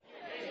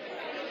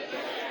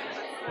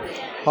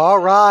All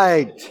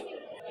right.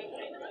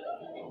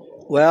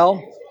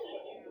 Well,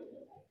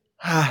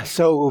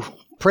 so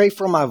pray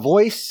for my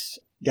voice.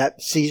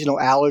 Got seasonal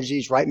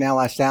allergies. Right now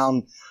I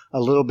sound a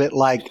little bit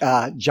like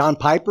John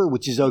Piper,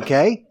 which is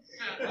okay.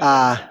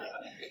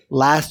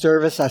 Last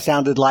service I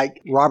sounded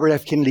like Robert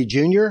F. Kennedy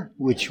Jr.,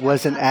 which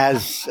wasn't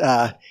as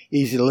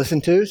easy to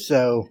listen to.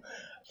 So,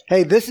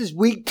 hey, this is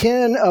week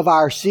 10 of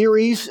our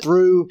series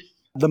through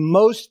the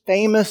most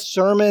famous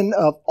sermon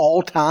of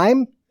all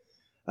time.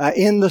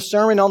 In the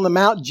Sermon on the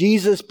Mount,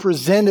 Jesus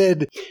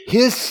presented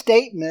his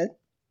statement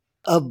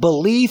of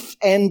belief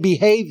and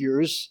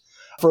behaviors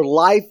for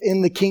life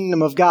in the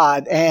kingdom of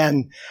God.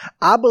 And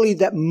I believe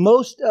that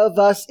most of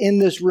us in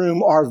this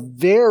room are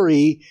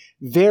very,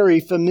 very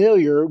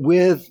familiar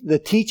with the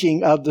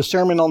teaching of the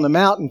Sermon on the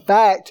Mount. In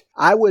fact,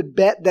 I would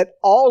bet that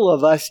all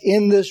of us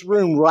in this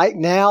room right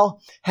now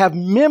have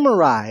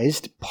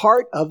memorized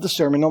part of the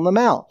Sermon on the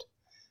Mount.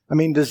 I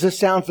mean, does this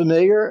sound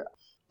familiar?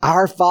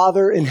 Our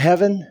Father in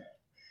heaven,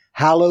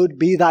 hallowed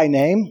be thy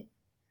name.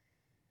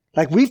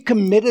 Like, we've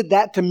committed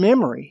that to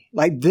memory.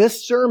 Like,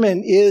 this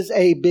sermon is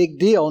a big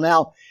deal.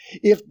 Now,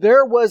 if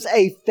there was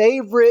a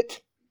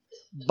favorite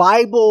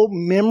Bible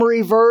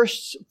memory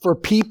verse for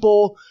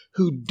people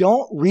who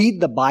don't read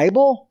the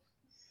Bible,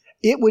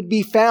 it would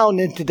be found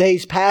in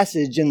today's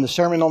passage in the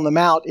Sermon on the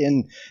Mount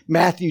in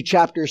Matthew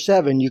chapter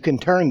 7. You can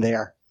turn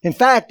there. In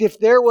fact, if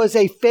there was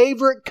a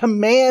favorite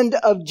command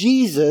of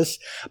Jesus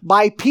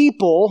by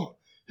people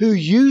who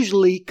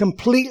usually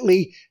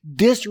completely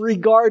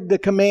disregard the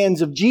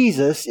commands of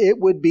Jesus, it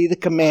would be the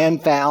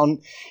command found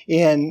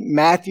in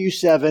Matthew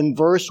 7,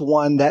 verse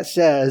 1 that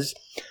says,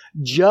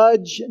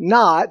 "Judge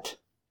not,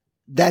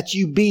 that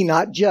you be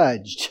not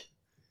judged."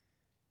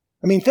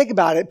 I mean, think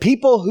about it.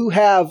 People who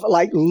have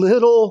like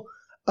little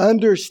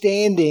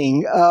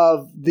understanding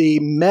of the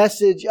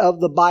message of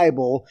the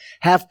Bible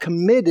have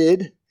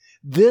committed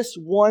this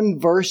one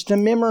verse to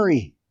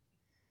memory.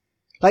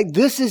 Like,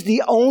 this is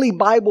the only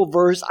Bible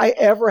verse I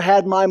ever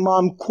had my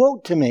mom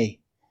quote to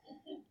me.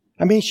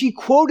 I mean, she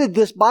quoted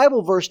this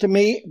Bible verse to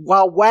me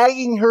while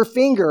wagging her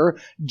finger,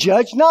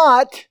 "Judge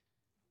not."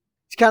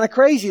 It's kind of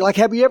crazy. Like,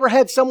 have you ever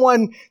had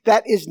someone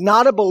that is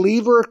not a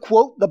believer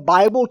quote the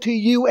Bible to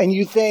you and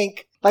you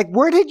think, like,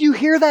 where did you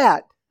hear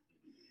that?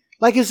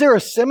 Like, is there a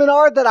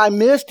seminar that I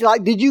missed?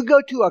 Like, did you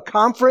go to a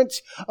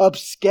conference of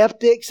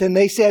skeptics and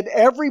they said,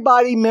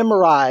 everybody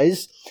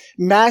memorize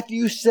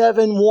Matthew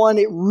 7:1?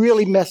 It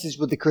really messes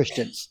with the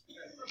Christians.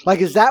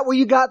 Like, is that where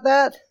you got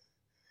that?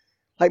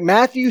 Like,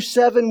 Matthew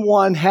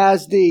 7:1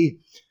 has the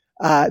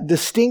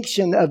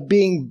distinction of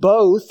being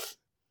both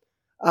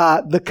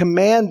the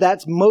command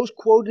that's most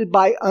quoted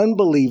by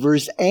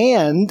unbelievers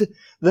and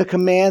the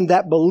command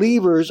that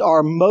believers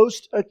are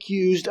most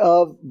accused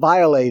of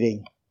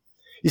violating.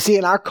 You see,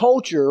 in our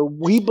culture,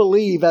 we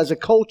believe as a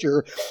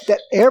culture that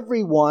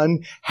everyone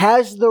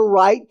has the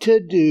right to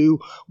do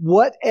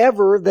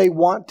whatever they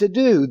want to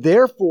do.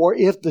 Therefore,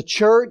 if the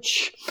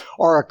church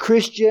or a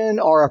Christian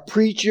or a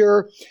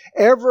preacher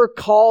ever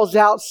calls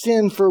out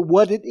sin for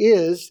what it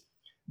is,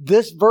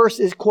 this verse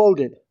is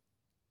quoted.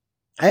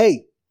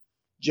 Hey,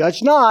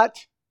 judge not.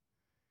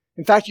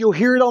 In fact, you'll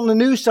hear it on the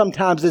news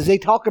sometimes as they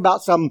talk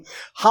about some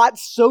hot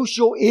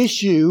social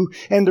issue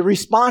and the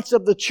response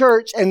of the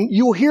church. And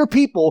you'll hear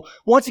people,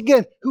 once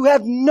again, who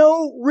have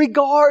no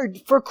regard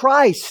for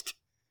Christ,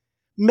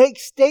 make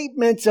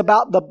statements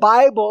about the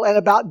Bible and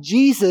about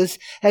Jesus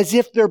as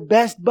if they're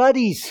best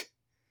buddies.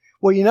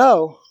 Well, you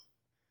know,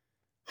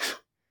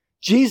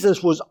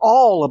 Jesus was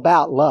all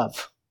about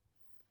love.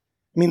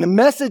 I mean, the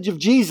message of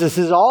Jesus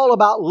is all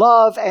about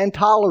love and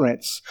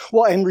tolerance,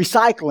 well, and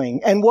recycling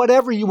and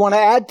whatever you want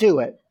to add to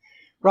it,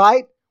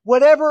 right?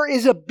 Whatever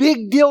is a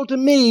big deal to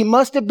me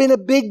must have been a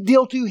big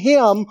deal to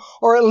him,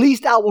 or at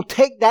least I will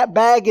take that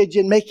baggage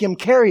and make him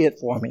carry it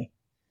for me.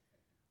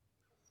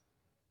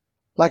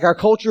 Like, our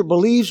culture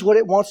believes what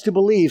it wants to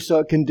believe so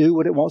it can do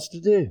what it wants to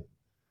do.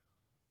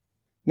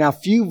 Now,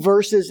 few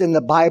verses in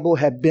the Bible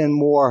have been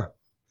more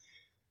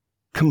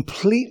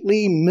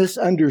completely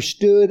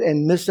misunderstood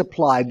and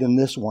misapplied than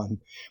this one,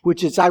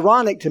 which is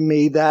ironic to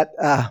me that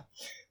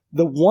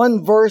the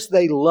one verse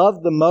they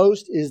love the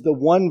most is the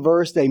one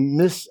verse they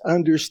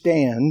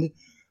misunderstand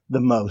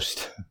the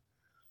most.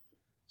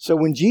 So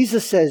when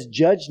Jesus says,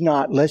 "Judge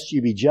not, lest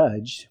you be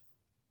judged,"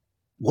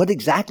 what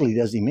exactly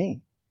does he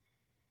mean?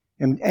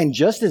 And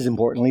just as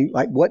importantly,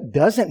 like, what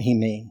doesn't he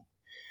mean?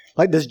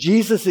 Like, does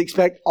Jesus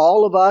expect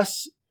all of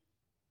us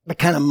to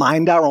kind of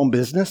mind our own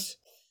business?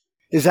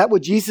 Is that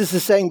what Jesus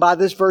is saying by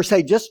this verse?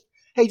 Hey, just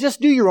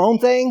do your own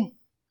thing.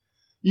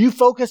 You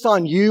focus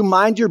on you,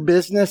 mind your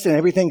business, and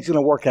everything's going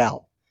to work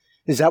out.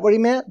 Is that what he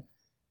meant?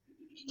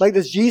 Like,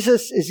 is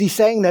he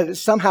saying that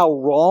it's somehow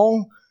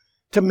wrong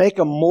to make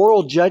a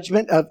moral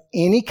judgment of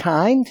any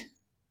kind?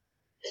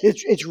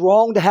 It's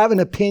wrong to have an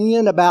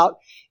opinion about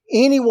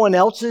anyone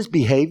else's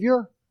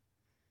behavior?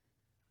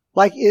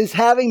 Like, is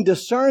having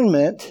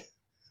discernment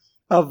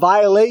a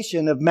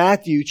violation of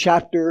Matthew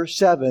chapter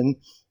 7,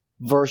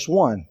 verse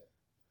 1?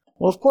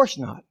 Well, of course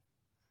not.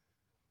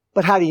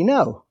 But how do you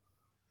know?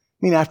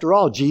 I mean, after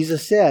all,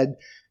 Jesus said,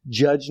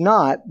 Judge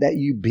not that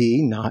you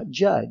be not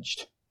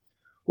judged.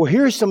 Well,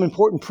 here's some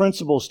important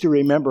principles to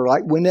remember.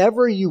 Like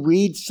whenever you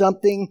read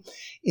something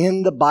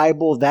in the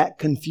Bible that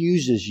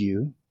confuses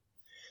you,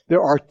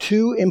 there are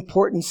two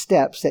important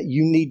steps that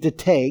you need to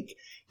take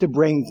to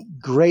bring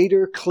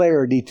greater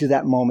clarity to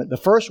that moment. The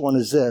first one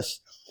is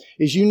this,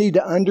 is you need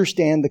to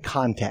understand the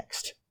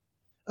context.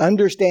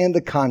 Understand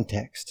the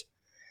context.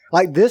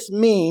 Like this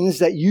means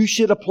that you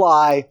should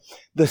apply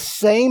the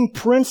same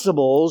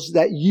principles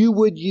that you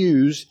would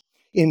use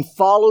in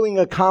following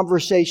a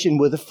conversation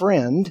with a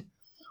friend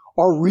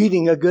or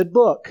reading a good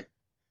book.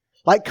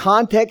 Like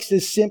context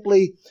is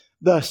simply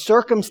the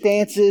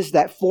circumstances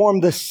that form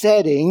the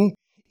setting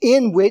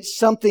in which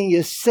something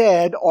is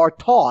said or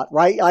taught,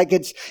 right? Like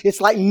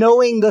it's like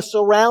knowing the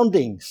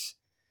surroundings.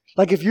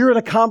 Like if you're in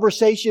a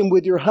conversation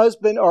with your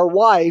husband or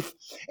wife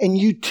and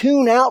you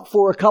tune out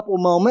for a couple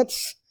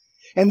moments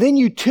and then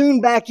you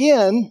tune back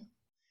in,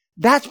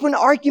 that's when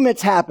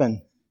arguments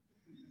happen.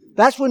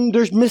 That's when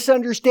there's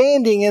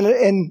misunderstanding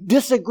and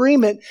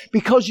disagreement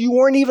because you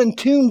weren't even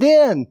tuned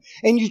in.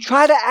 And you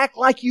try to act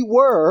like you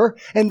were,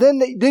 and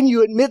then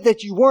you admit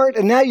that you weren't,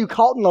 and now you're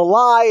caught in a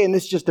lie, and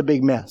it's just a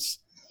big mess.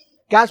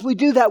 Guys, we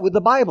do that with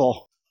the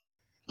Bible.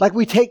 Like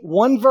we take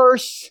one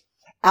verse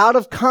out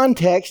of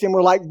context, and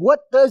we're like,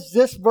 what does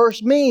this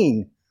verse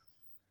mean?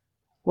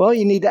 Well,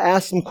 you need to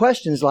ask some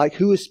questions like,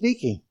 who is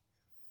speaking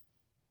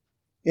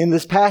in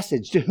this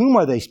passage? To whom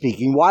are they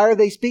speaking? Why are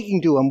they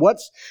speaking to them?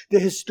 What's the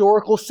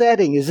historical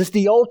setting? Is this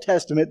the Old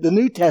Testament, the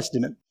New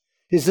Testament?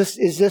 Is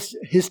this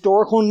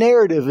historical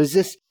narrative? Is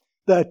this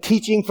the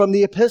teaching from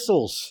the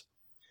epistles?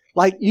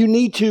 Like you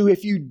need to,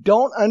 if you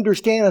don't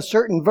understand a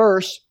certain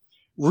verse,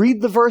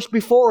 read the verse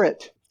before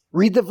it.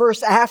 Read the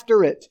verse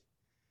after it.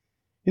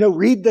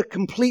 Read the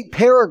complete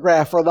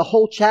paragraph or the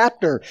whole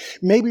chapter.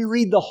 Maybe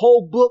read the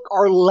whole book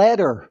or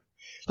letter.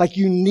 Like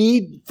you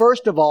need,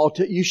 first of all,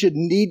 you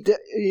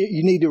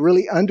need to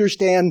really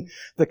understand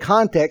the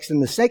context.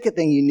 And the second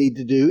thing you need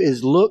to do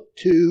is look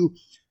to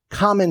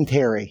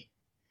commentary.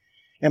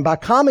 And by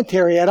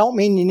commentary, I don't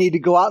mean you need to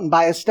go out and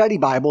buy a study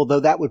Bible,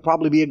 though that would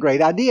probably be a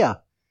great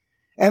idea.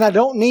 And I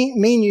don't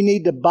mean you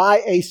need to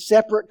buy a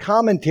separate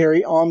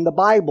commentary on the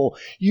Bible.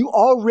 You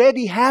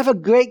already have a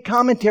great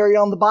commentary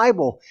on the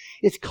Bible.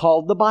 It's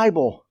called the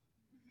Bible.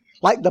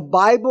 Like the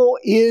Bible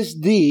is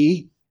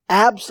the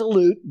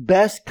absolute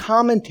best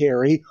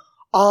commentary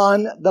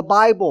on the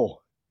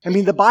Bible. I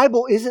mean, the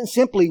Bible isn't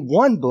simply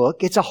one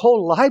book. It's a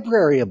whole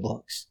library of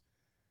books.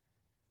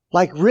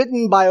 Like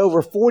written by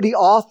over 40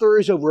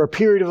 authors over a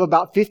period of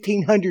about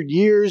 1,500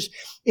 years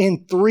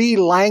in 3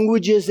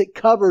 languages. It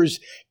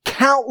covers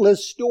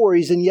countless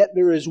stories, and yet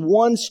there is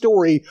one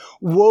story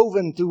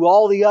woven through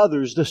all the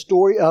others, the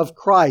story of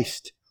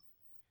Christ.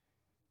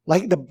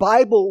 Like the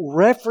Bible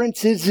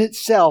references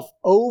itself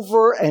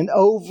over and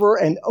over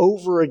and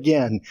over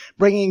again,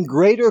 bringing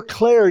greater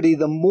clarity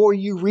the more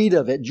you read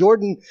of it.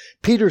 Jordan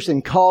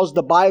Peterson calls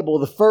the Bible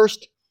the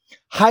first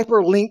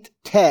hyperlinked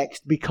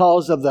text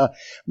because of the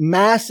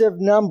massive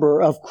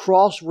number of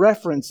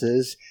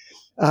cross-references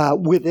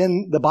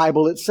within the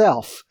Bible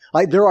itself.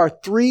 Like there are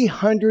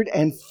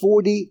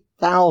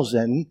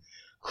 340,000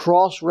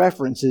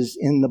 cross-references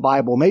in the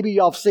Bible. Maybe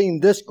y'all have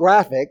seen this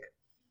graphic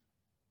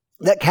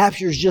that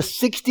captures just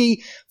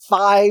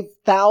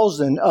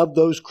 65,000 of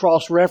those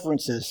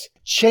cross-references,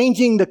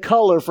 changing the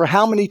color for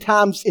how many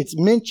times it's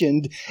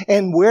mentioned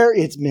and where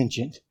it's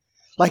mentioned.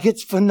 Like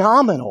it's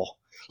phenomenal.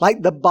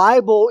 Like the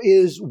Bible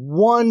is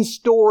one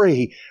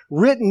story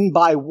written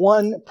by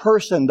one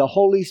person, the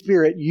Holy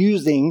Spirit,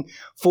 using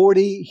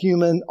 40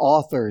 human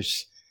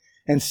authors.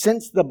 And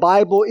since the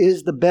Bible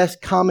is the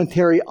best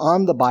commentary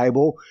on the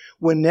Bible,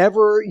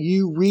 whenever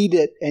you read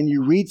it and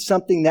you read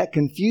something that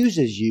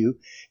confuses you,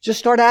 just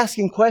start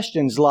asking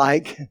questions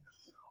like,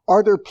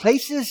 are there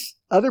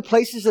other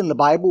places in the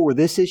Bible where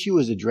this issue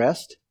is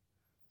addressed?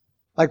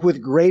 Like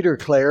with greater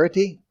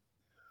clarity?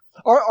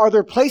 Are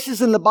there places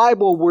in the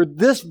Bible where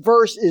this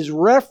verse is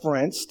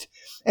referenced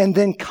and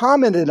then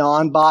commented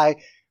on by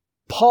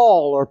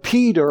Paul or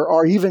Peter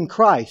or even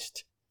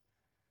Christ?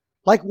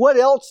 Like what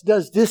else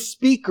does this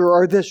speaker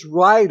or this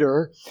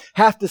writer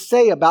have to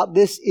say about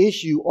this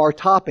issue or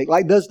topic?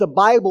 Like does the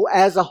Bible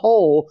as a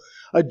whole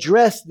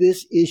address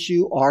this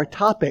issue or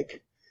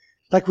topic?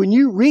 Like when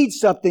you read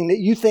something that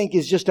you think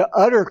is just an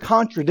utter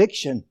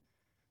contradiction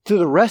to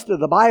the rest of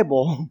the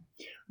Bible,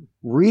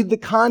 read the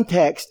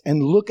context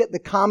and look at the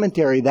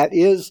commentary that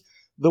is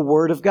the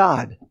Word of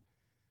God.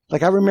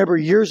 Like I remember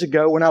years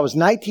ago when I was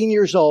 19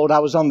 years old, I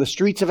was on the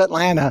streets of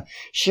Atlanta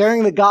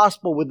sharing the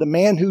gospel with the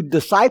man who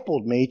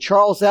discipled me,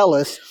 Charles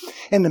Ellis.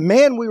 And the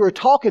man we were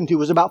talking to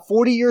was about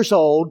 40 years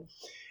old.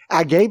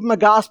 I gave him a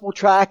gospel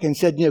tract and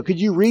said, could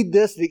you read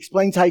this? It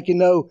explains how you can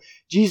know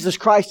Jesus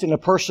Christ in a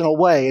personal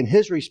way. And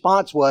his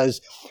response was,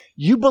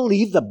 you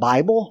believe the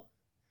Bible?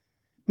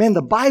 Man,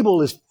 the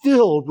Bible is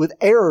filled with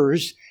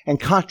errors and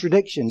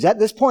contradictions. At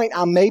this point,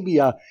 I'm maybe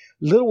a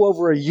little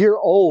over a year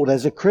old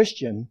as a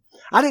Christian.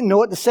 I didn't know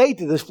what to say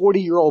to this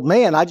 40-year-old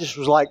man. I just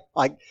was like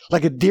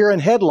a deer in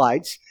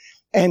headlights.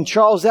 And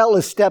Charles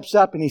Ellis steps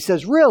up and he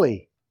says,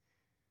 really?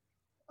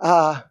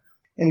 and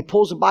he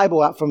pulls a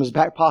Bible out from his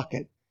back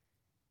pocket.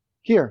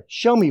 Here,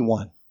 show me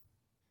one.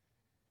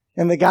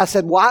 And the guy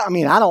said, well,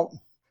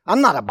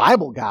 I'm not a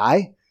Bible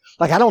guy.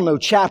 Like, I don't know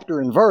chapter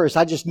and verse.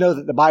 I just know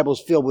that the Bible's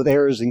filled with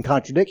errors and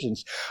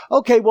contradictions.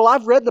 Okay, well,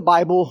 I've read the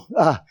Bible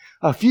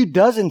a few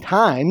dozen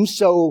times,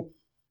 so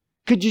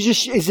could you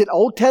is it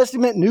Old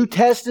Testament, New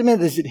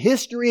Testament? Is it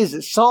history? Is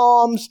it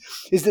Psalms?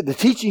 Is it the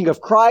teaching of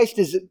Christ?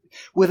 Is it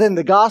within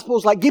the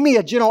Gospels? Like, give me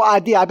a general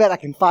idea. I bet I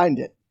can find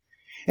it.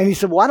 And he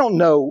said, well, I don't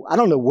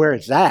know where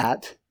it's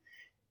at.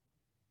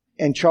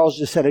 And Charles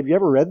just said, have you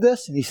ever read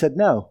this? And he said,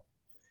 no.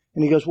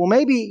 And he goes, well,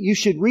 maybe you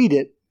should read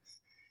it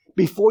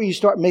before you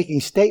start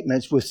making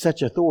statements with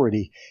such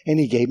authority. And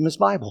he gave him his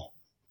Bible.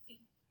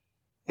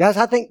 Guys,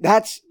 I think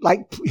that's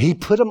like, he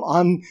put him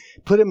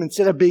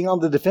instead of being on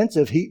the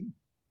defensive,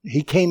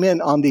 he came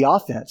in on the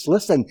offense.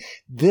 Listen,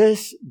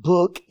 this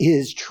book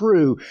is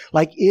true.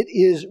 Like, it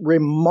is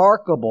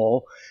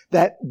remarkable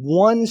that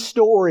one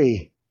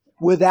story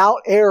without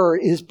error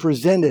is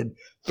presented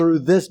through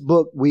this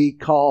book we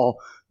call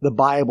the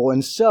Bible.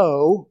 And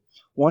so,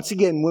 once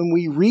again, when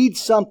we read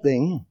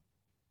something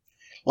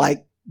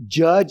like,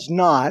 judge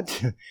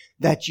not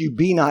that you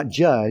be not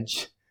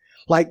judged,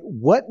 like,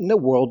 what in the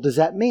world does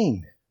that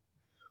mean?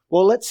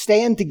 Well, let's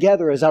stand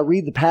together as I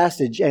read the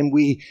passage and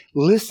we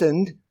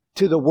listened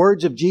to the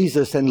words of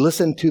Jesus and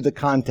listen to the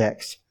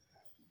context.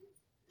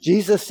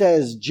 Jesus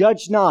says,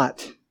 judge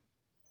not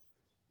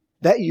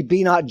that you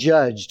be not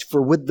judged,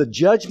 for with the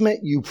judgment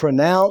you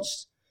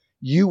pronounce,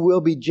 you will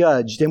be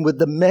judged. And with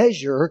the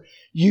measure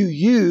you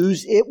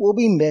use, it will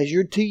be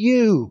measured to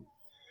you.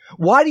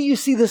 Why do you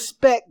see the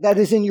speck that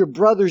is in your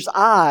brother's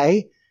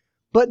eye,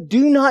 but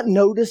do not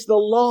notice the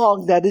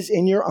log that is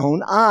in your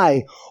own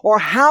eye? Or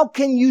how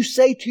can you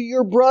say to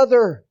your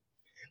brother,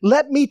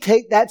 let me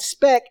take that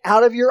speck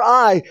out of your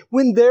eye,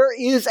 when there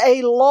is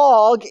a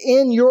log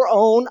in your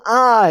own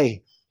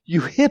eye?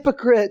 You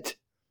hypocrite!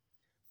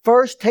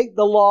 First take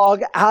the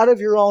log out of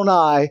your own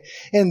eye,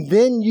 and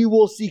then you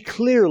will see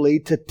clearly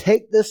to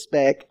take the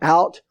speck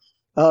out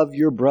of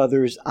your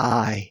brother's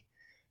eye.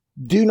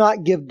 Do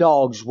not give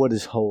dogs what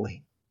is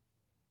holy,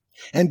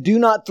 and do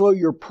not throw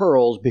your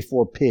pearls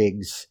before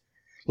pigs,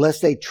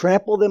 lest they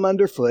trample them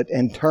underfoot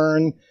and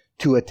turn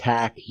to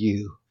attack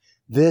you.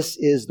 This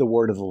is the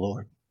word of the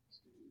Lord.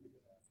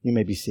 You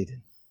may be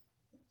seated.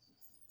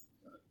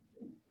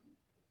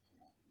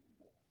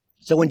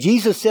 So when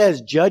Jesus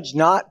says, judge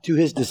not to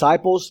his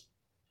disciples,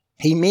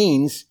 he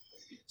means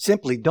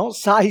simply don't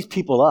size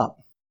people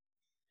up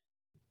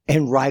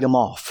and write them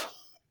off.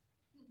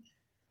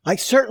 Like,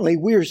 certainly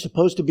we're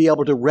supposed to be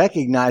able to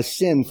recognize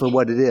sin for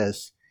what it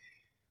is.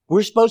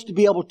 We're supposed to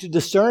be able to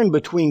discern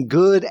between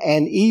good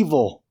and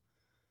evil,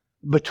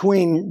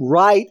 between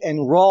right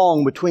and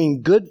wrong,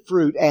 between good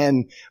fruit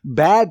and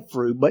bad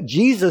fruit. But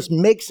Jesus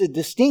makes a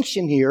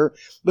distinction here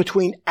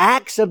between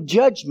acts of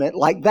judgment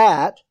like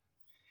that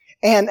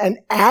and an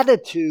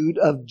attitude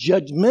of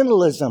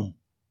judgmentalism.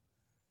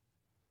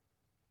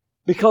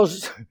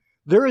 Because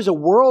there is a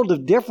world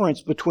of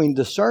difference between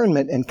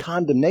discernment and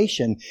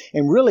condemnation.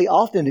 And really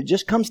often it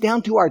just comes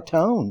down to our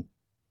tone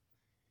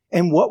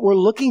and what we're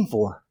looking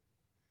for.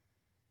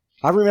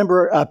 I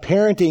remember a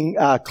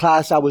parenting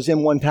class I was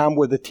in one time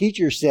where the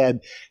teacher said,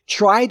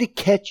 try to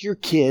catch your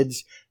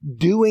kids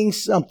doing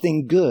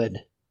something good.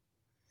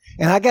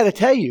 And I got to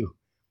tell you,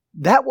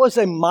 that was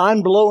a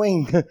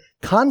mind-blowing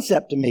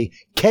concept to me.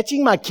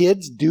 Catching my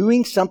kids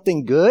doing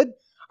something good?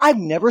 I've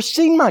never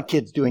seen my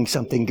kids doing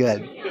something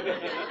good.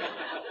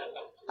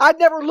 I'd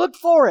never looked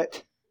for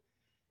it.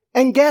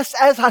 And guess,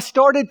 as I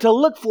started to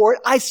look for it,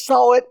 I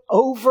saw it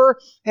over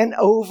and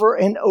over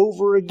and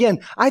over again.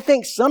 I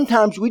think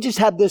sometimes we just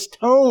have this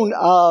tone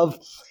of,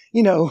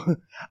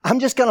 I'm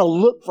just going to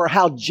look for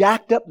how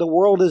jacked up the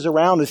world is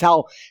around us,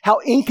 how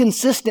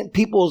inconsistent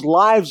people's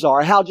lives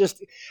are, how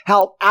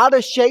out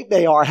of shape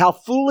they are, how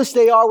foolish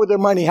they are with their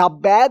money, how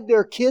bad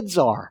their kids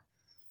are.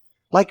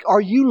 Like,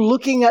 are you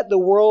looking at the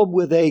world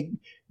with a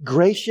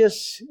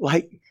gracious,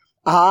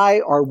 eye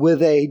or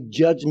with a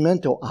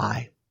judgmental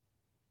eye?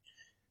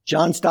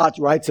 John Stott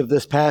writes of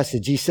this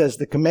passage. He says,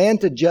 the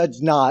command to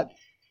judge not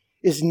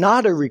is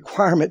not a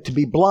requirement to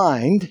be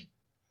blind,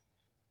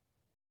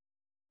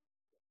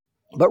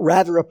 but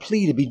rather a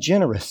plea to be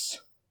generous.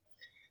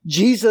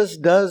 Jesus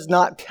does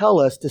not tell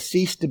us to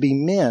cease to be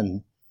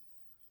men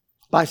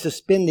by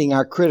suspending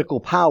our critical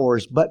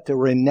powers, but to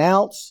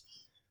renounce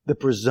the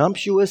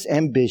presumptuous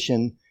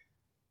ambition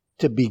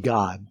to be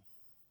God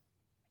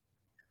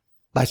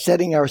by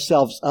setting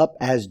ourselves up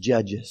as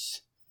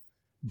judges.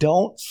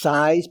 Don't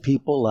size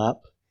people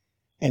up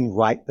and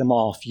write them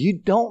off. You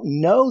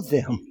don't know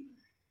them.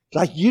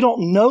 Like, you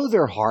don't know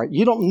their heart.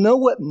 You don't know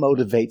what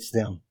motivates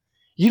them.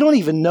 You don't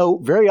even know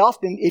very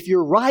often if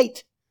you're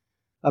right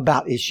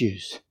about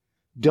issues.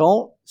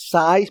 Don't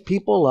size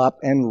people up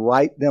and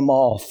write them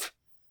off.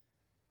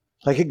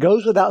 Like, it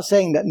goes without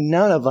saying that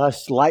none of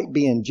us like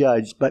being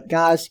judged. But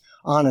guys,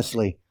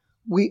 honestly,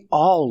 we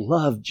all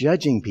love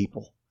judging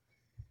people.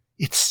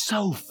 It's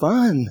so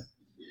fun.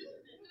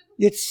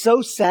 It's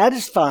so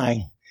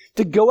satisfying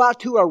to go out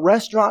to a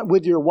restaurant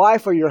with your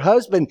wife or your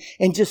husband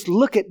and just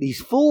look at these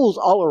fools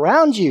all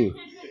around you.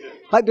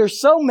 Like they're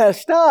so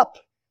messed up.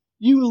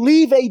 You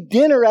leave a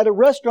dinner at a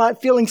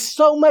restaurant feeling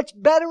so much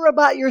better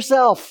about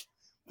yourself,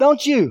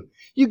 don't you?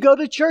 You go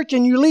to church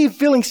and you leave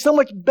feeling so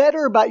much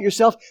better about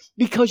yourself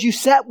because you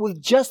sat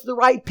with just the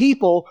right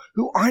people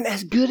who aren't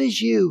as good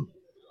as you.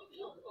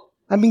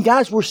 I mean,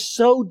 guys, we're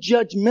so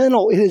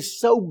judgmental. It is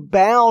so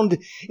bound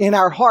in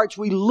our hearts.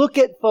 We look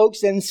at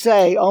folks and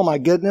say, oh my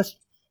goodness,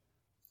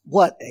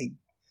 what a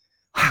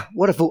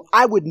fool.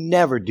 I would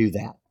never do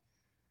that.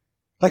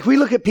 Like we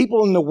look at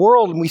people in the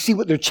world and we see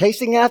what they're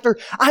chasing after.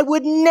 I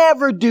would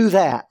never do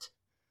that.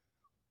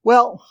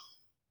 Well,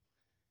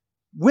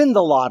 win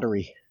the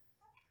lottery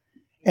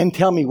and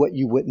tell me what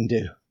you wouldn't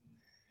do.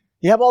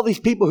 You have all these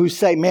people who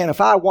say, man,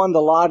 if I won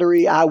the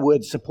lottery, I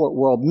would support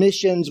world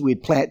missions.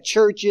 We'd plant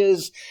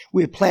churches.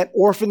 We'd plant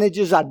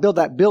orphanages. I'd build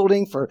that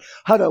building for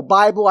Hutto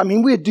Bible. I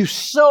mean, we'd do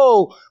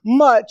so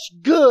much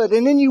good.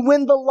 And then you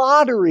win the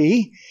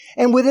lottery.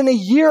 And within a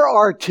year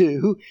or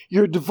two,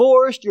 you're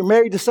divorced. You're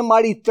married to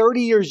somebody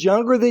 30 years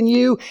younger than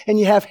you. And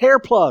you have hair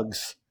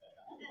plugs.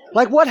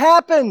 Like what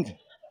happened?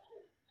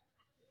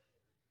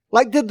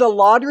 Like did the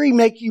lottery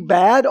make you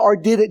bad? Or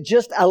did it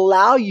just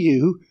allow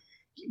you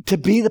to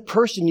be the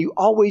person you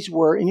always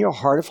were in your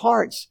heart of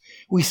hearts?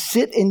 We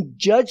sit in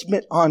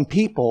judgment on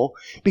people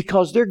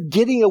because they're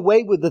getting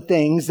away with the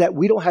things that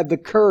we don't have the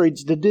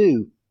courage to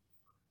do.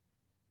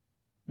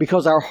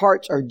 Because our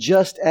hearts are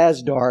just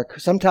as dark.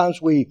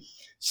 Sometimes we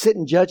sit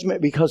in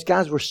judgment because,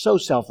 guys, we're so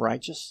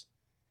self-righteous.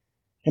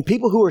 And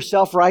people who are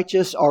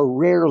self-righteous are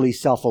rarely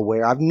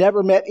self-aware. I've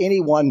never met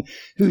anyone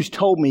who's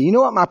told me, you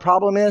know what my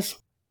problem is?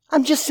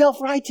 I'm just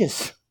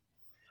self-righteous.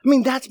 I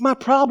mean, that's my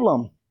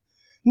problem.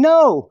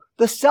 No,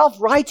 the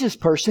self-righteous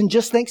person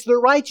just thinks they're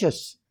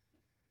righteous.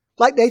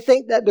 Like they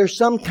think that there's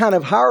some kind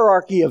of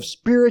hierarchy of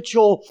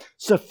spiritual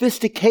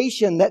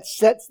sophistication that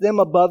sets them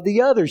above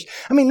the others.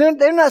 I mean,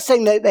 they're not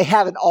saying that they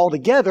have it all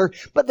together,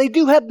 but they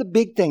do have the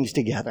big things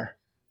together.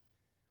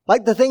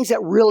 Like the things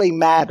that really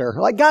matter.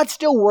 Like God's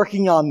still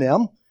working on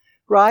them,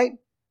 right?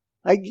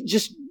 Like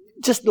just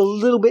a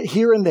little bit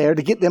here and there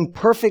to get them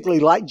perfectly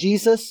like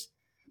Jesus,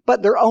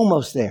 but they're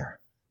almost there.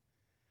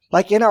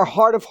 Like in our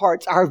heart of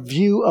hearts, our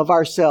view of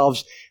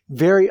ourselves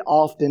very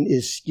often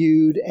is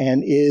skewed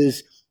and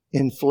is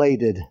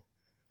inflated.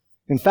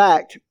 In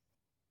fact,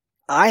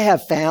 I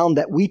have found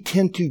that we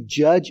tend to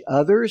judge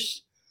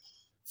others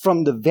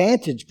from the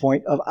vantage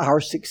point of our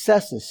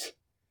successes.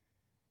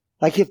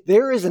 Like if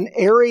there is an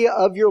area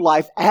of your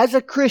life as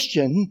a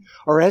Christian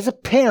or as a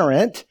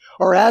parent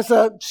or as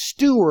a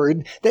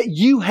steward that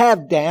you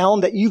have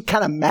down, that you've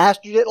kind of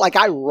mastered it, like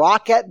I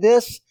rock at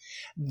this,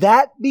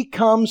 that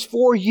becomes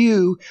for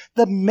you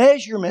the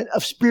measurement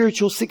of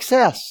spiritual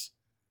success.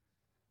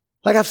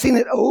 Like I've seen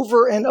it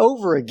over and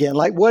over again.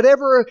 Like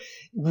whatever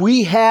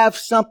we have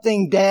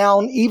something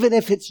down, even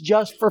if it's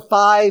just for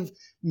 5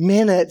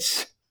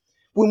 minutes,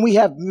 when we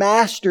have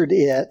mastered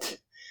it,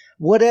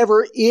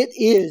 whatever it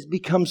is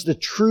becomes the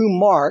true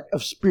mark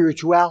of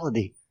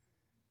spirituality.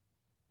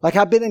 Like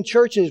I've been in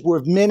churches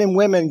where men and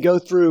women go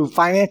through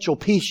Financial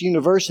Peace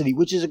University,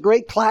 which is a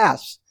great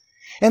class.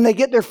 And they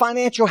get their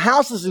financial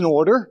houses in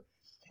order.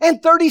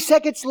 And 30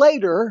 seconds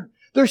later,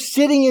 they're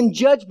sitting in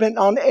judgment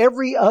on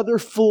every other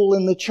fool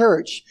in the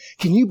church.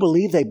 Can you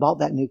believe they bought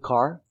that new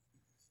car?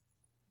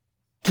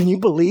 Can you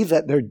believe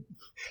that they're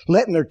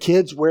letting their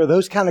kids wear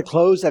those kind of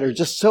clothes that are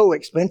just so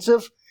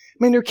expensive?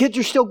 I mean, their kids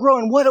are still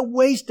growing. What a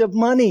waste of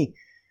money.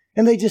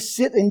 And they just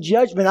sit in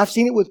judgment. I've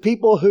seen it with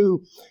people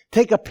who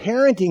take a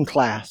parenting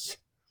class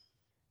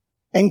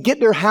and get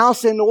their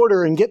house in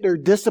order and get their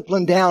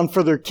discipline down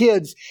for their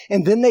kids.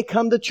 And then they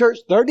come to church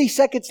 30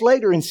 seconds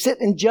later and sit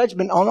in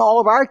judgment on all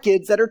of our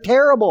kids that are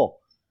terrible.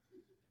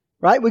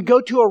 Right? We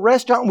go to a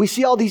restaurant and we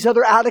see all these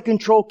other out of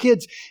control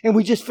kids and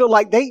we just feel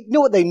like they know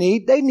what they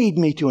need. They need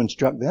me to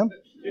instruct them.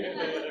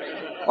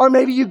 Or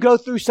maybe you go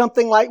through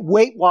something like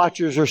Weight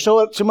Watchers or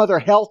some other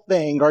health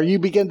thing, or you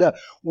begin to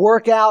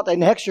work out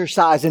and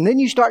exercise, and then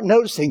you start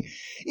noticing,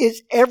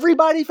 is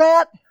everybody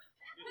fat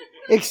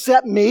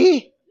except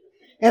me?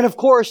 And of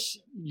course,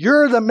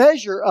 you're the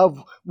measure of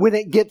when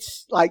it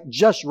gets like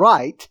just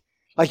right.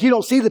 Like you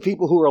don't see the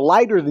people who are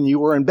lighter than you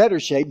or in better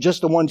shape,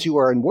 just the ones who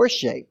are in worse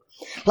shape.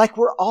 Like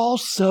we're all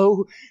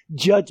so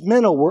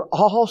judgmental. We're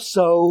all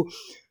so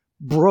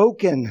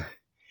broken.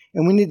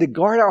 And we need to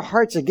guard our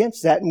hearts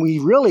against that. And we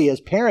really, as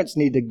parents,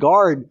 need to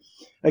guard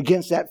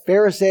against that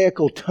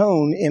Pharisaical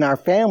tone in our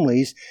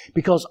families,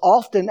 because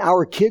often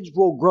our kids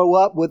will grow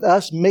up with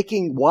us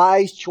making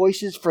wise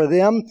choices for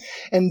them.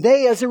 And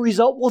they, as a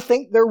result, will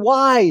think they're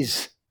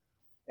wise.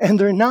 And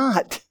they're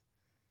not.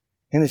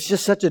 And it's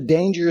just such a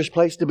dangerous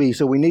place to be.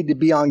 So we need to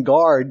be on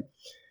guard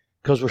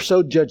because we're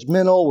so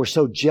judgmental. We're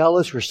so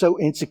jealous. We're so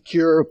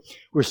insecure.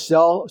 We're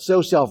so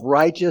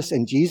self-righteous.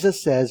 And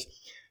Jesus says,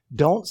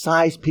 don't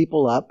size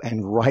people up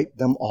and write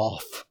them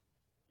off.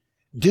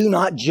 Do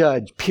not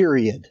judge,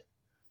 period.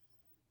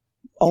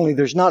 Only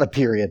there's not a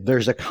period.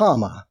 There's a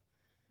comma.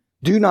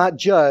 Do not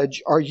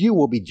judge or you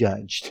will be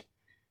judged.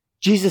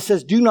 Jesus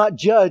says, do not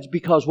judge,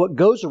 because what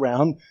goes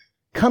around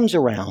comes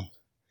around.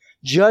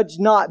 Judge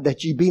not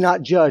that ye be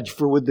not judged,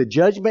 for with the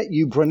judgment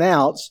you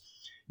pronounce,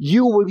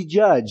 you will be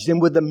judged.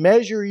 And with the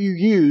measure you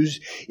use,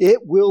 it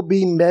will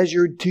be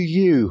measured to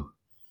you.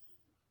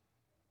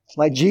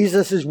 Like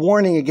Jesus is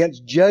warning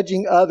against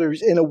judging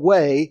others in a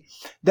way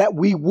that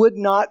we would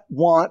not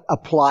want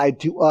applied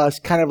to us,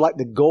 kind of like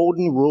the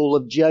golden rule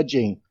of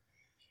judging.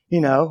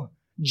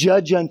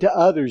 Judge unto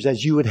others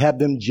as you would have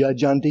them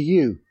judge unto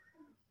you.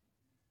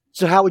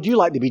 So how would you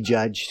like to be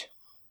judged?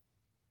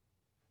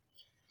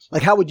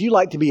 Like, how would you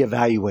like to be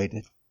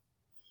evaluated?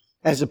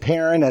 As a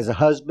parent, as a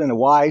husband, a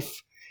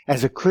wife,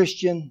 as a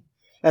Christian,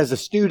 as a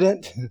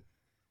student,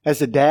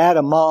 as a dad,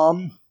 a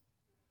mom?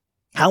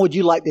 How would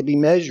you like to be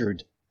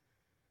measured?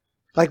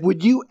 Like,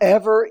 would you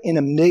ever in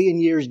a million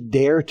years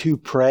dare to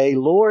pray,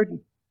 Lord,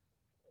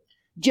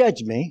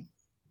 judge me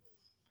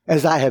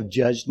as I have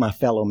judged my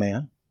fellow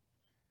man?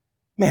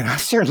 Man, I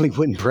certainly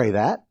wouldn't pray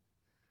that.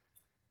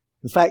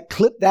 In fact,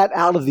 clip that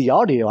out of the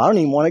audio. I don't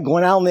even want it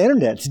going out on the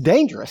internet. It's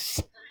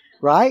dangerous,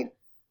 right?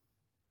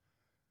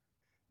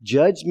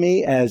 Judge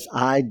me as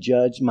I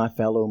judge my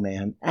fellow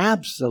man.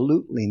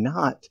 Absolutely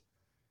not.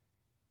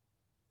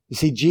 You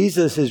see,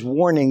 Jesus is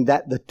warning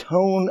that the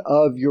tone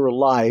of your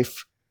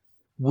life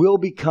will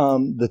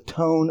become the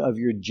tone of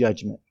your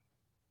judgment.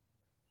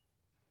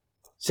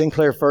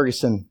 Sinclair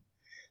Ferguson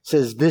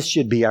says this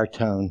should be our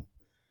tone.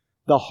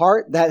 The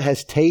heart that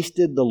has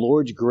tasted the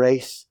Lord's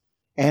grace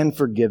and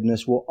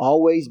forgiveness will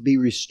always be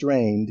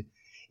restrained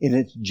in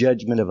its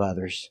judgment of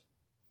others.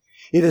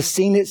 It has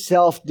seen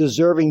itself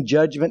deserving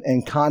judgment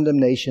and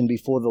condemnation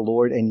before the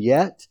Lord, and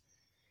yet,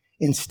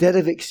 instead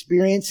of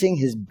experiencing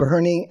His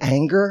burning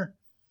anger,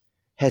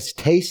 has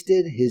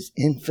tasted His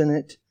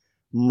infinite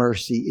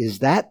mercy. Is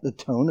that the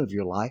tone of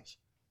your life?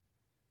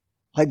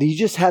 Like, do you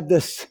just have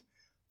this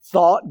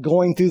thought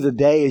going through the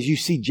day as you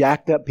see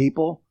jacked up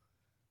people?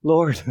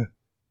 Lord,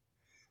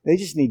 they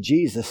just need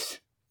Jesus.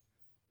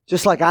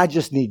 Just like I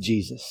just need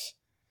Jesus.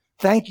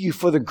 Thank you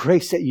for the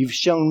grace that you've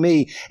shown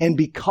me. And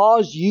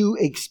because you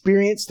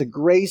experience the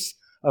grace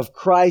of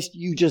Christ,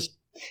 it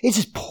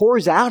just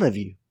pours out of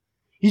you.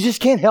 You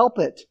just can't help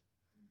it.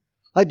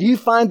 Like, do you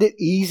find it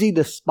easy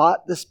to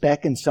spot the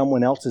speck in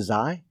someone else's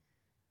eye?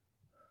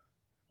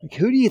 Like,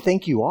 who do you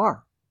think you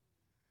are?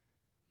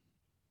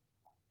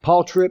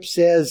 Paul Tripp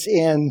says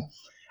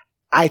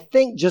I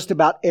think just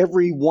about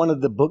every one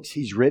of the books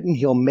he's written,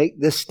 he'll make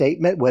this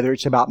statement, whether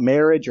it's about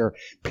marriage or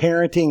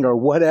parenting or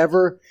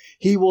whatever.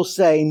 He will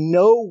say,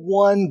 no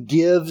one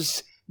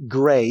gives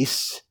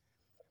grace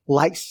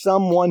like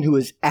someone who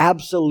is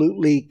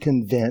absolutely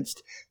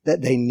convinced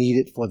that they need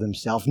it for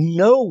themselves.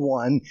 No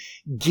one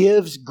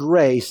gives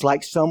grace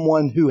like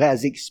someone who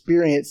has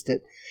experienced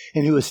it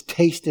and who has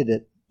tasted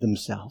it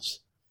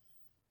themselves.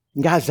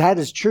 And guys, that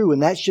is true,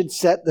 and that should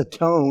set the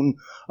tone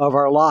of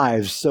our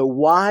lives. So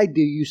why do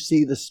you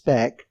see the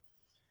speck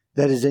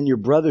that is in your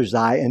brother's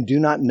eye and do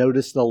not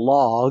notice the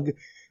log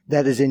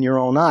that is in your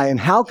own eye?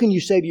 And how can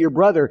you say to your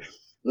brother,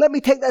 let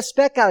me take that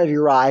speck out of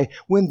your eye,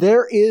 when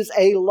there is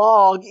a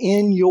log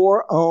in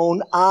your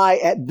own eye?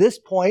 At this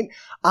point,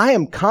 I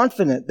am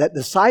confident that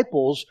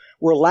disciples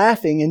were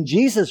laughing, and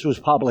Jesus was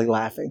probably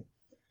laughing.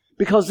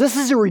 Because this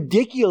is a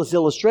ridiculous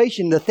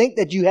illustration to think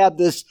that you have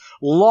this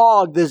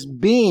log, this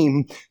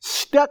beam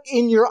stuck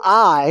in your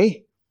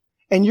eye,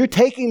 and you're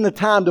taking the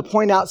time to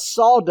point out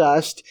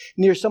sawdust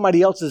near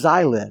somebody else's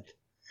eyelid.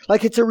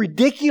 Like, it's a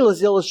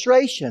ridiculous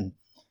illustration.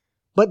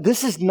 But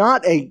this is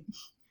not a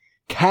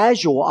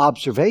casual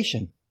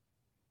observation.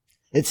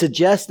 It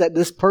suggests that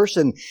this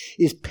person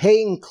is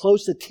paying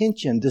close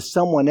attention to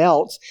someone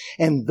else,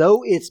 and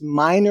though it's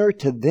minor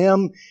to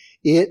them,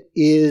 it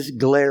is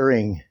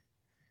glaring.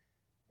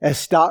 As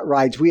Stott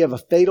writes, we have a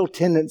fatal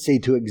tendency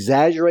to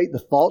exaggerate the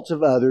faults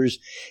of others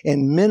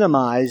and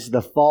minimize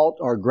the fault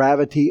or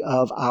gravity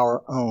of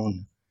our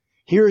own.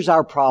 Here's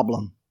our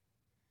problem.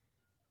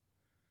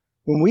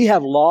 When we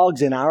have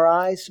logs in our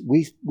eyes,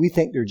 we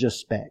think they're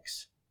just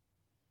specks.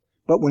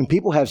 But when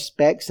people have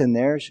specks in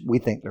theirs, we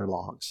think they're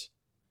logs.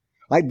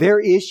 Like, their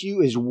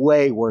issue is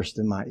way worse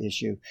than my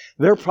issue.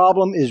 Their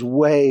problem is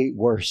way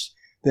worse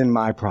than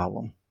my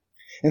problem.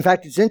 In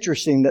fact, it's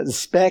interesting that the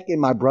speck in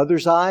my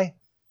brother's eye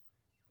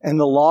and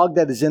the log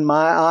that is in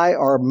my eye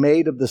are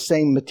made of the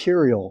same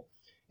material.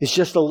 It's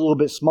just a little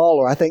bit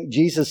smaller. I think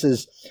Jesus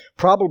is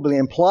probably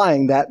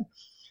implying that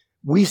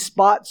we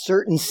spot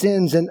certain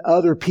sins in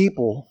other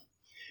people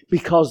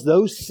because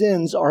those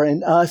sins are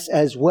in us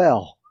as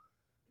well.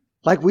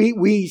 Like,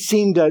 we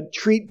seem to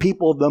treat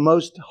people the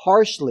most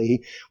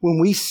harshly when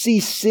we see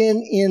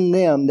sin in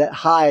them that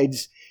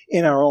hides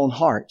in our own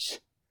hearts.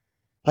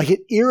 Like,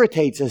 it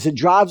irritates us. It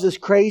drives us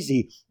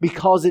crazy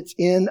because it's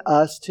in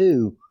us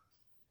too.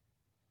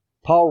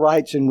 Paul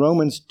writes in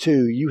Romans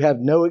 2, you have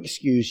no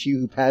excuse, you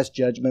who pass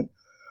judgment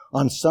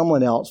on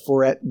someone else,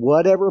 for at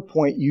whatever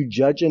point you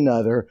judge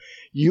another,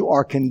 you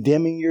are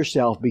condemning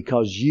yourself,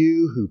 because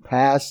you who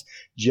pass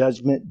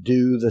judgment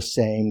do the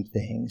same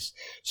things.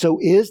 So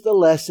is the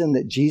lesson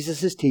that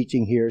Jesus is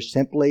teaching here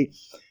simply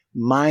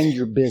mind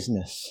your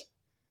business?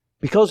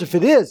 Because if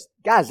it is,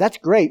 guys, that's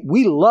great.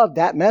 We love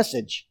that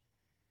message.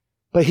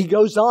 But he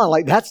goes on,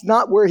 like that's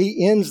not where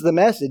he ends the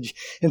message.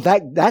 In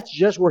fact, that's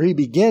just where he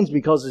begins,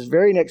 because his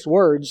very next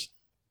words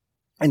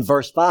in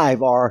verse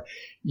 5 are,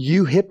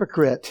 "You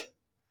hypocrite,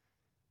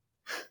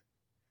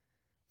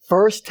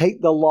 first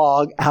take the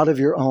log out of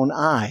your own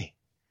eye."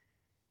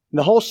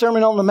 The whole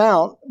Sermon on the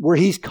Mount, where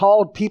he's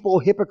called people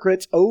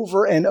hypocrites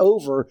over and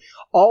over,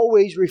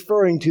 always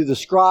referring to the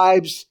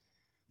scribes,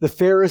 the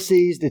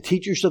Pharisees, the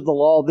teachers of the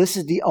law. This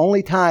is the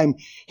only time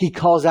he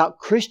calls out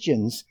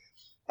Christians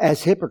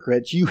as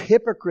hypocrites. "You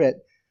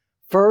hypocrite,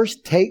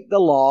 first take the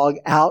log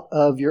out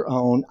of your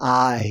own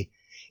eye.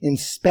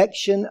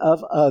 Inspection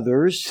of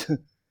others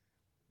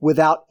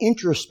without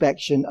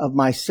introspection of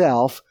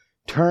myself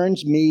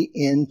turns me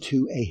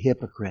into a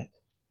hypocrite."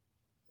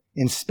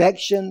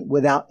 Inspection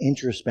without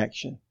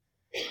introspection.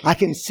 I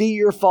can see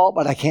your fault,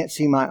 but I can't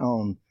see my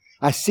own.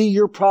 I see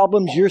your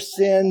problems, your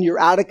sin, your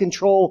out of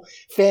control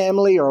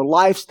family or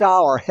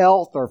lifestyle or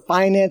health or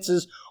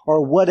finances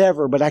or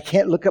whatever, but I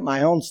can't look at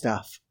my own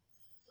stuff.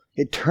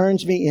 It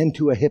turns me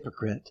into a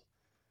hypocrite.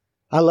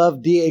 I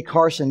love D.A.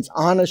 Carson's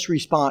honest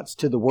response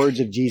to the words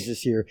of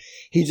Jesus here.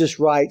 He just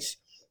writes,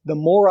 "The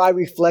more I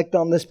reflect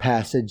on this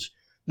passage,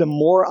 the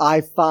more I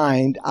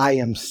find I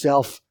am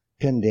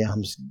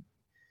self-condemned."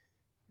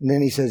 And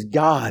then he says,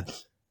 "God,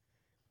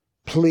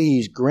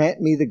 please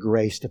grant me the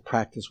grace to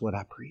practice what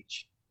I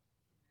preach."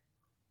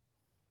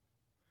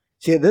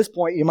 See, at this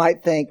point, you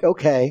might think,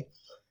 okay,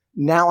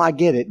 now I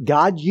get it.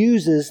 God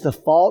uses the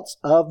faults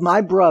of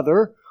my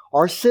brother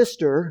or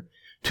sister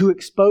to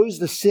expose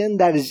the sin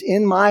that is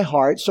in my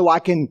heart so I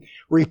can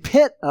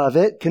repent of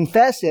it,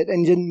 confess it,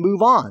 and then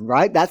move on,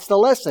 right? That's the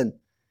lesson,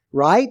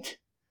 right?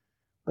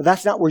 But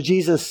that's not where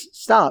Jesus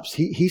stops.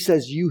 He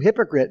says, "You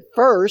hypocrite,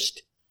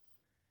 first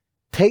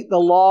take the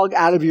log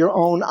out of your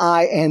own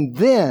eye, and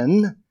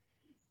then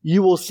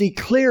you will see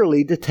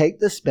clearly to take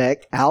the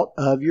speck out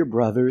of your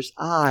brother's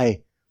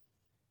eye."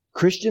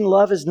 Christian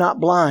love is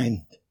not blind,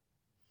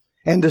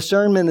 and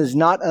discernment is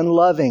not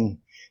unloving.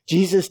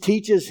 Jesus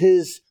teaches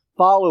his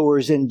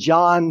followers in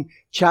John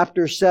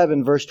chapter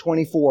 7, verse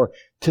 24,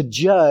 to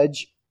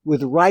judge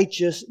with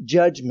righteous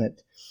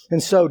judgment.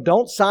 And so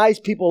don't size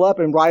people up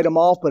and write them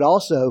off, but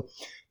also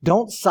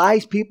don't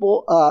size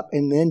people up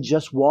and then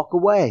just walk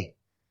away.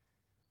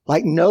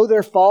 Like, know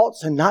their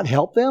faults and not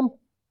help them.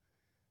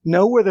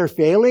 Know where they're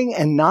failing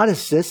and not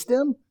assist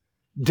them.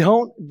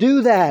 Don't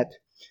do that.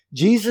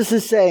 Jesus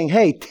is saying,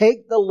 hey,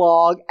 take the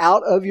log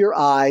out of your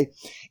eye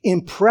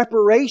in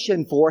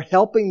preparation for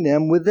helping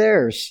them with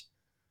theirs.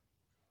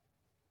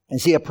 And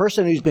see, a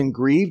person who's been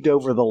grieved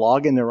over the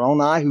log in their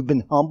own eye, who've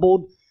been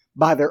humbled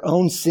by their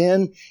own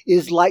sin,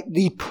 is like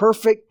the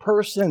perfect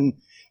person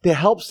to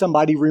help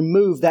somebody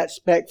remove that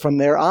speck from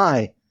their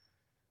eye.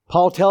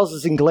 Paul tells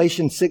us in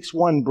Galatians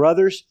 6:1,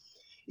 brothers,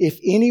 if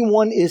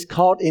anyone is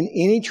caught in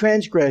any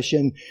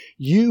transgression,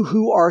 you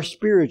who are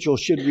spiritual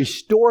should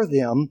restore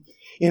them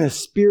in a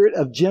spirit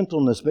of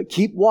gentleness, but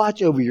keep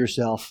watch over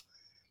yourself,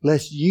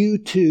 lest you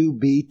too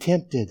be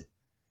tempted.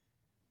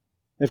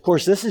 Of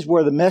course, this is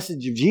where the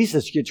message of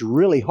Jesus gets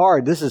really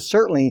hard. This is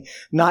certainly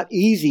not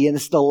easy, and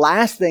it's the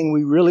last thing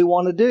we really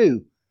want to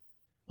do.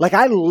 Like,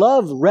 I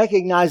love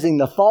recognizing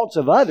the faults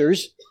of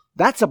others.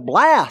 That's a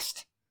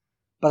blast.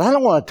 But I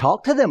don't want to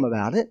talk to them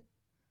about it.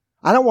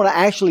 I don't want to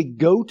actually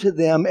go to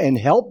them and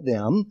help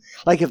them.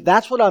 Like, if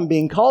that's what I'm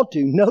being called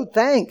to, no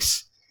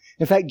thanks.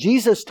 In fact,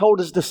 Jesus told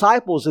his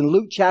disciples in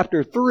Luke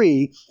chapter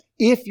 3,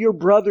 if your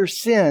brother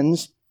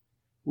sins,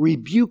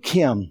 rebuke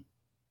him.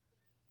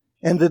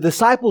 And the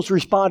disciples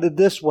responded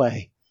this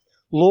way,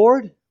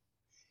 Lord,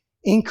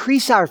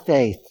 increase our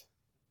faith.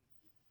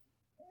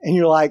 And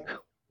you're like,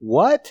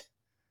 what?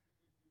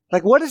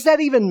 Like, what does that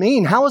even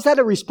mean? How is that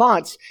a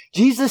response?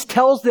 Jesus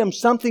tells them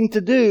something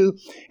to do,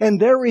 and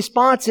their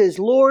response is,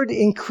 Lord,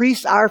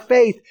 increase our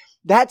faith.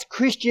 That's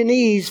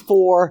Christianese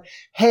for,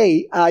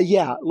 hey,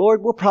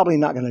 Lord, we're probably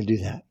not going to do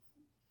that.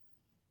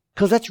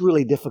 Because that's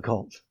really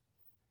difficult.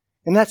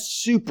 And that's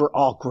super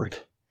awkward.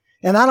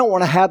 And I don't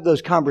want to have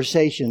those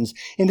conversations.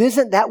 And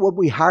isn't that what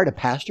we hired a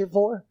pastor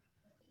for?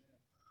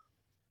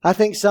 I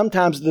think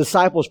sometimes the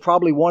disciples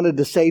probably wanted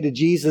to say to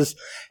Jesus,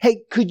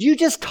 hey, could you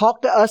just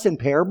talk to us in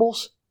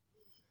parables?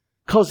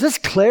 Because this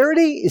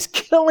clarity is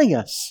killing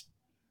us.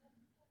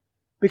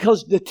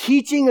 Because the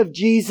teaching of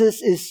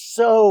Jesus is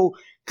so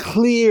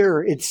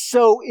clear. It's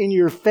so in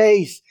your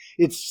face.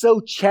 It's so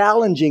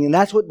challenging. And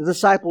that's what the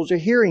disciples are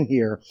hearing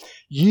here.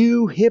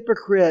 You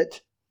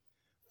hypocrite.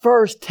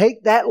 First,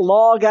 take that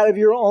log out of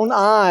your own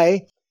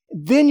eye.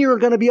 Then you're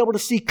going to be able to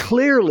see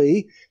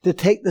clearly to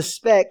take the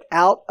speck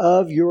out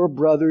of your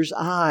brother's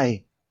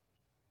eye.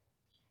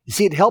 You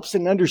see, it helps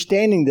in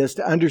understanding this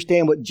to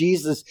understand what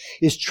Jesus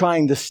is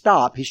trying to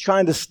stop. He's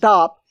trying to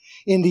stop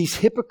in these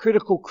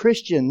hypocritical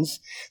Christians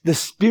the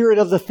spirit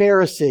of the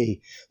Pharisee.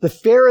 The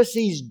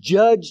Pharisees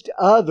judged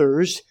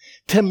others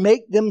to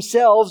make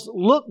themselves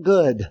look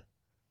good.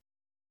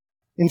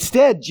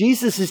 Instead,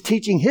 Jesus is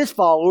teaching his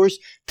followers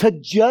to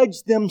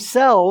judge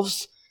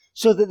themselves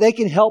so that they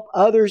can help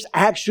others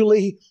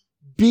actually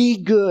be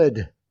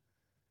good.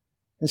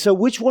 And so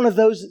which one of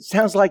those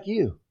sounds like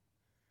you?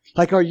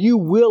 Like, are you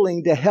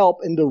willing to help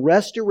in the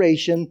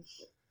restoration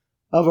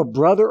of a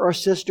brother or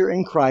sister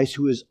in Christ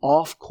who is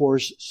off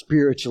course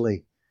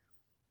spiritually?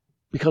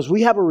 Because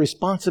we have a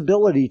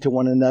responsibility to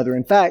one another.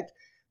 In fact,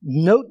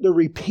 note the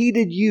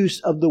repeated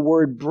use of the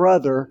word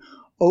brother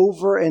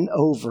over and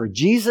over.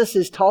 Jesus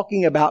is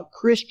talking about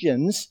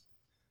Christians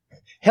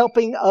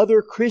helping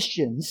other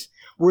Christians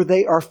where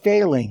they are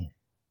failing.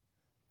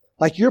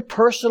 Like, your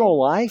personal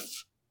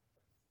life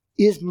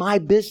is my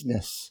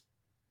business.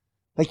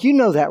 Like, you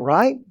know that,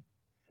 right?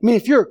 I mean,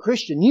 if you're a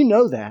Christian, you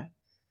know that.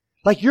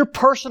 Like, your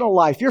personal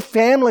life, your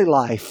family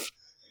life,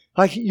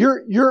 like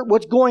your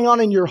what's going on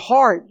in your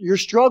heart, your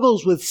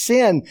struggles with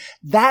sin,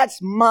 that's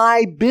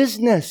my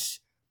business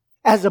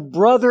as a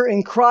brother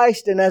in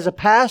Christ and as a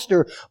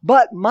pastor.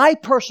 But my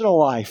personal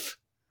life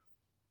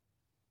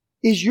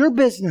is your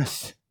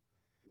business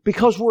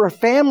because we're a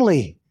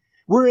family.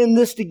 We're in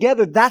this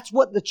together. That's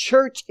what the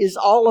church is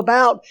all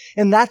about.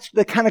 And that's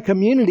the kind of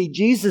community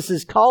Jesus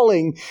is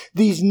calling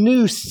these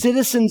new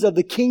citizens of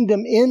the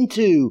kingdom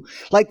into.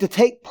 Like, to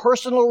take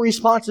personal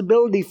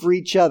responsibility for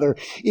each other.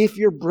 If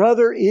your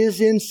brother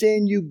is in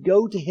sin, you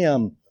go to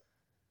him.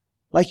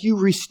 Like, you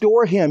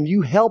restore him.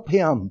 You help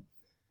him.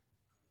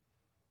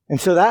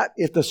 And so that,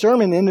 if the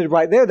sermon ended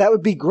right there, that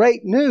would be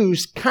great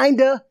news.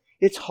 Kinda.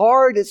 It's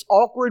hard. It's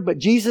awkward. But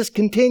Jesus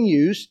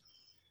continues.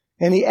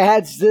 And he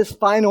adds this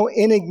final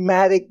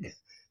enigmatic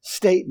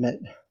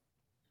statement.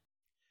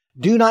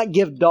 Do not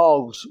give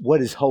dogs what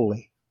is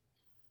holy.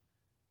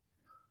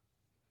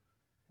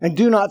 And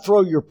do not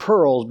throw your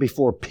pearls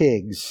before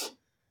pigs,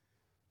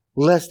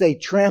 lest they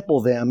trample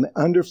them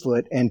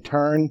underfoot and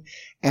turn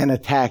and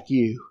attack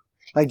you.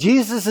 Like,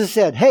 Jesus has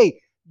said,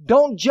 hey,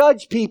 don't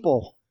judge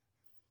people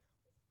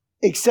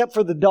except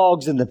for the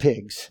dogs and the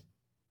pigs.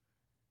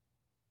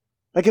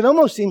 Like, it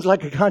almost seems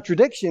like a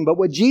contradiction, but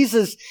what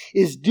Jesus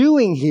is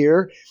doing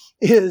here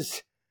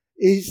is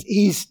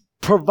he's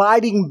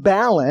providing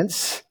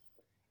balance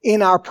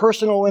in our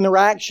personal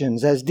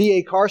interactions. As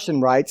D.A. Carson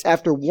writes,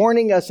 after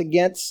warning us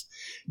against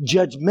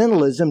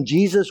judgmentalism,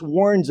 Jesus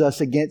warns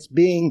us against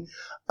being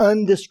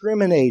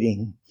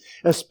undiscriminating,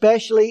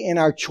 especially in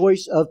our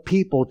choice of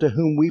people to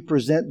whom we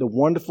present the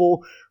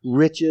wonderful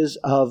riches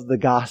of the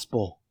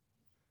gospel.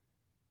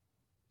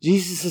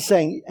 Jesus is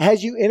saying,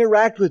 as you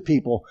interact with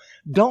people,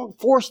 don't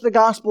force the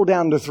gospel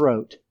down their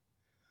throat,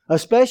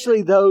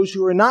 especially those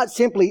who are not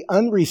simply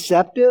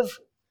unreceptive,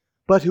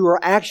 but who are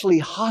actually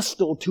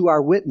hostile to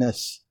our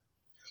witness.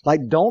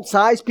 Like, don't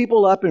size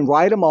people up and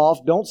write them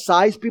off. Don't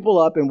size people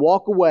up and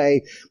walk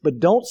away, but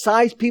don't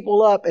size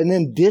people up and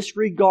then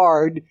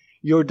disregard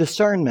your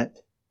discernment.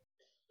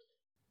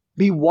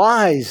 Be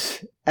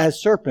wise as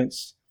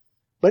serpents,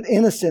 but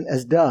innocent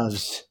as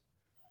doves.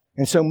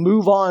 And so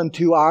move on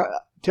to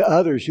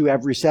others who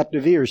have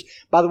receptive ears.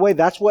 By the way,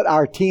 that's what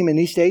our team in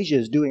East Asia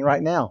is doing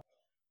right now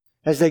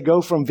as they go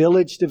from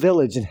village to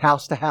village and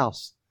house to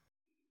house.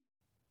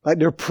 Like,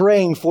 they're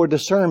praying for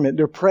discernment.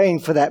 They're praying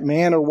for that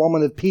man or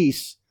woman of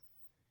peace.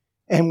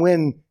 And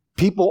when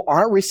people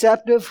aren't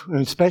receptive,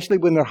 and especially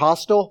when they're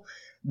hostile,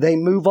 they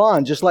move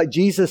on. Just like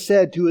Jesus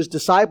said to his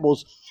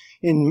disciples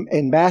in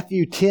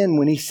Matthew 10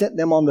 when he sent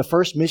them on the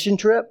first mission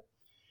trip.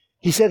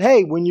 He said,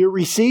 hey, when you're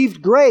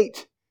received,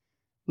 great.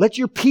 Let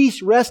your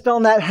peace rest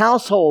on that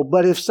household.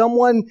 But if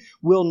someone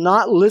will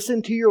not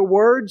listen to your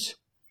words,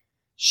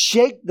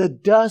 shake the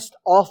dust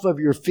off of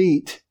your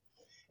feet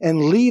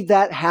and leave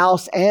that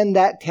house and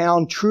that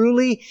town.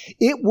 Truly,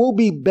 it will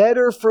be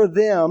better for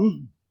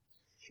them.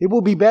 It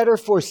will be better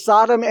for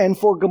Sodom and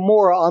for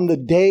Gomorrah on the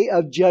day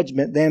of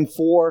judgment than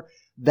for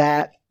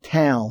that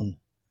town.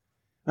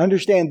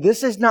 Understand,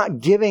 this is not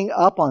giving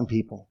up on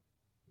people.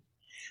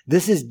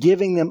 This is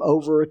giving them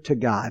over to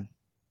God.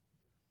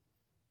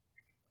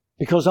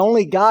 Because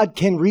only God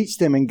can reach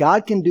them and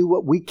God can do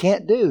what we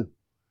can't do.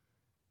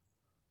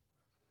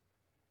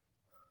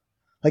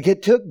 Like,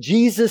 it took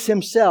Jesus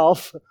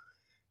himself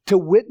to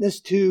witness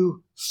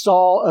to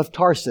Saul of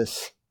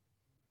Tarsus.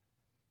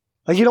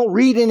 Like, you don't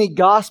read any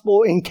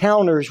gospel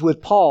encounters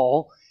with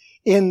Paul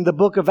in the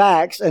book of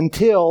Acts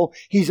until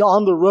he's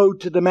on the road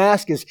to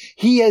Damascus.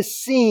 He has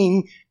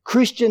seen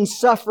Christians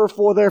suffer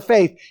for their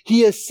faith.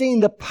 He has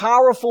seen the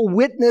powerful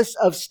witness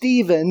of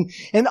Stephen,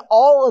 and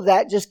all of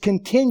that just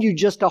continued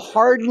just to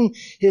harden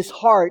his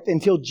heart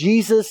until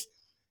Jesus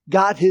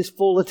got his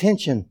full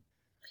attention.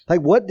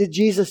 Like, what did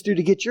Jesus do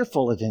to get your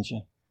full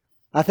attention?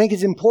 I think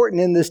it's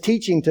important in this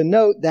teaching to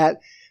note that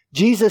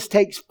Jesus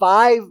takes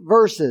 5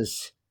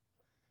 verses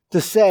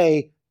to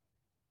say,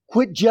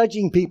 quit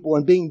judging people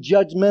and being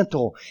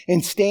judgmental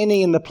and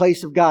standing in the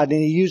place of God.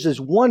 And he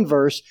uses 1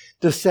 verse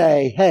to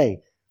say, hey,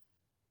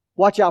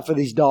 watch out for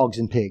these dogs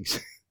and pigs.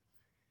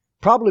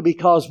 Probably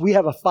because we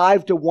have a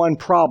 5-to-1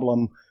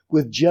 problem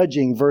with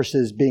judging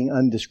versus being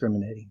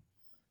undiscriminating.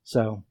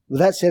 So, with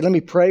that said, let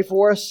me pray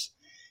for us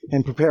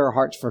and prepare our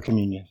hearts for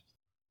communion.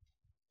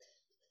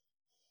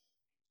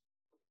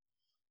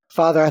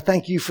 Father, I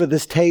thank you for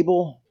this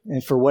table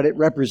and for what it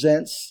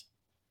represents.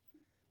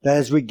 That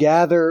as we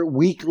gather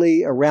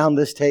weekly around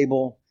this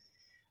table,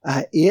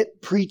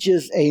 it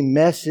preaches a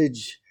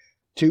message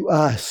to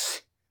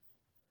us.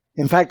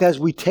 In fact, as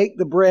we take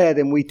the bread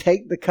and we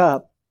take the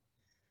cup,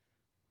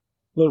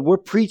 Lord, we're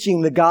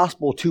preaching the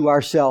gospel to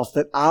ourselves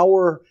that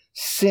our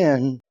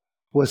sin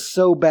was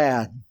so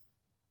bad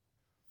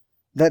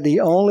that the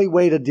only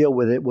way to deal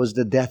with it was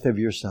the death of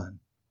your Son.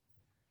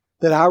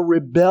 That our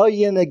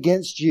rebellion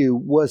against you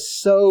was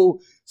so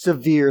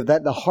severe,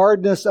 that the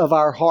hardness of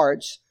our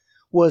hearts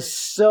was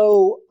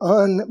so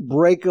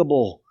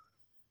unbreakable,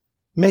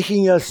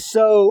 making us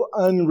so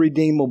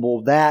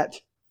unredeemable, that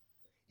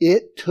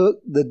it took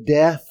the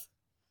death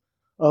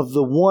of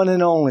the one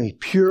and only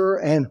pure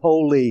and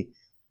holy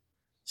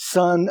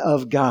Son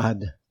of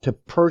God to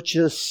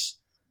purchase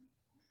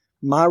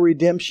my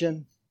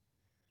redemption,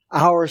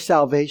 our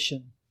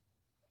salvation.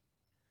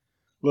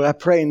 Lord, I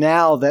pray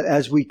now that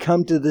as we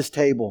come to this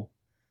table,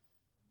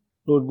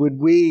 Lord, would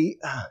we,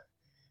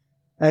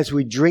 as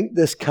we drink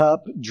this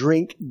cup,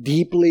 drink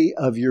deeply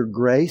of your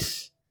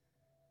grace?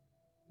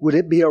 Would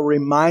it be a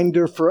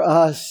reminder for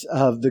us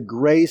of the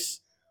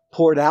grace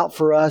poured out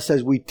for us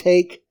as we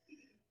take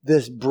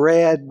this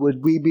bread?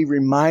 Would we be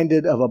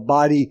reminded of a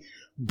body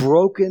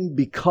broken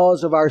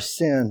because of our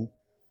sin?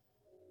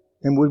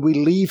 And would we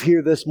leave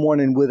here this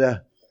morning with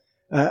a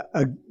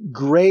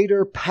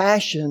greater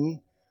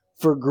passion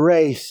for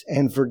grace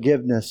and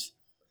forgiveness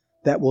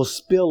that will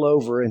spill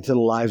over into the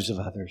lives of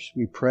others?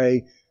 We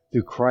pray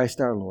through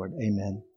Christ our Lord. Amen.